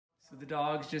The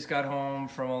dogs just got home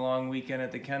from a long weekend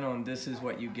at the kennel, and this is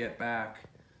what you get back.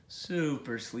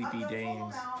 Super sleepy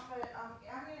Danes. I'm going to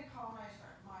call my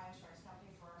insurance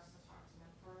company for us to talk to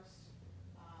them first.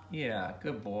 Yeah,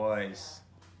 good boys.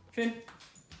 Finn.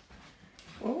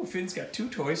 Oh, Finn's got two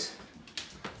toys.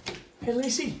 Hey, let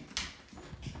me see.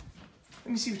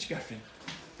 Let me see what you got, Finn.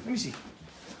 Let me see.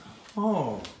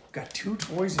 Oh, got two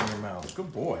toys in your mouth.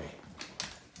 Good boy.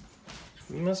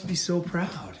 You must be so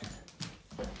proud.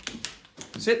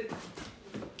 Sit.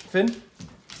 Finn.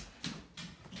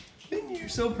 Finn, you're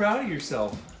so proud of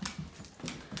yourself.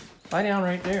 Lie down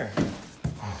right there.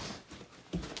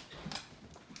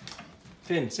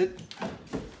 Finn, sit.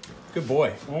 Good boy.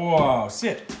 Whoa,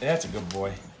 sit. That's a good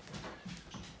boy.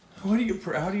 What are you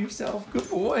proud of yourself? Good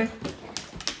boy.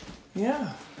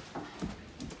 Yeah.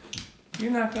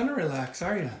 You're not gonna relax,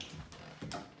 are you?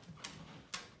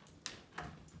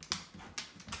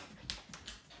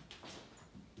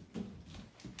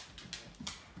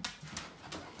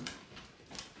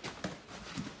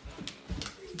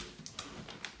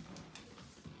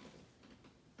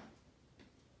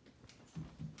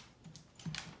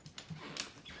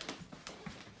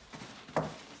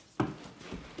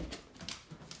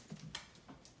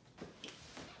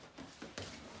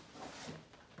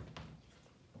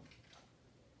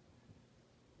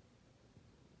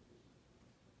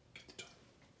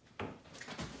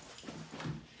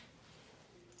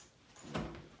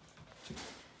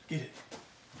 Get it.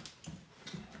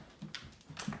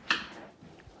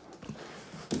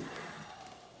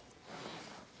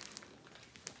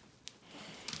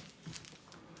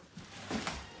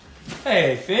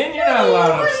 Hey, Finn, you're not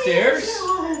allowed upstairs.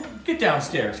 Get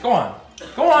downstairs. Go on.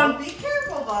 Go on. Be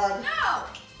careful, bud. No!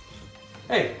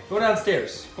 Hey, go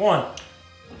downstairs. Go on.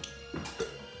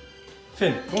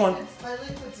 Finn, go on. My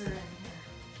liquids are in here.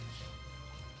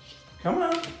 Come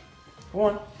on. Go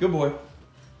on. Good boy.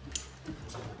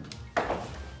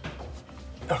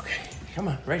 Okay, come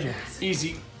on, right here.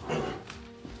 Easy.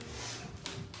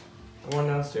 Go on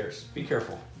downstairs. Be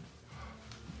careful.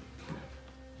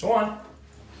 Go on.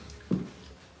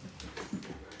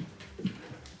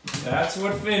 That's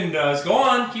what Finn does. Go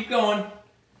on, keep going.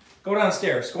 Go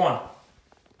downstairs. Go on.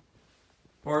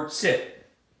 Or sit.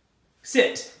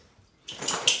 Sit.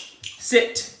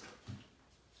 Sit.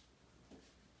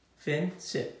 Finn,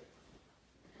 sit.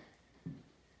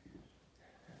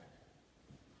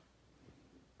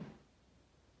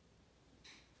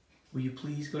 Will you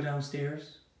please go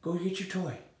downstairs? Go get your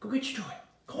toy. Go get your toy.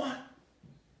 Go on.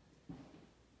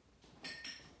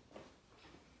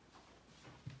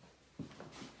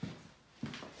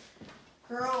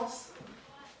 Girls,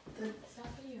 the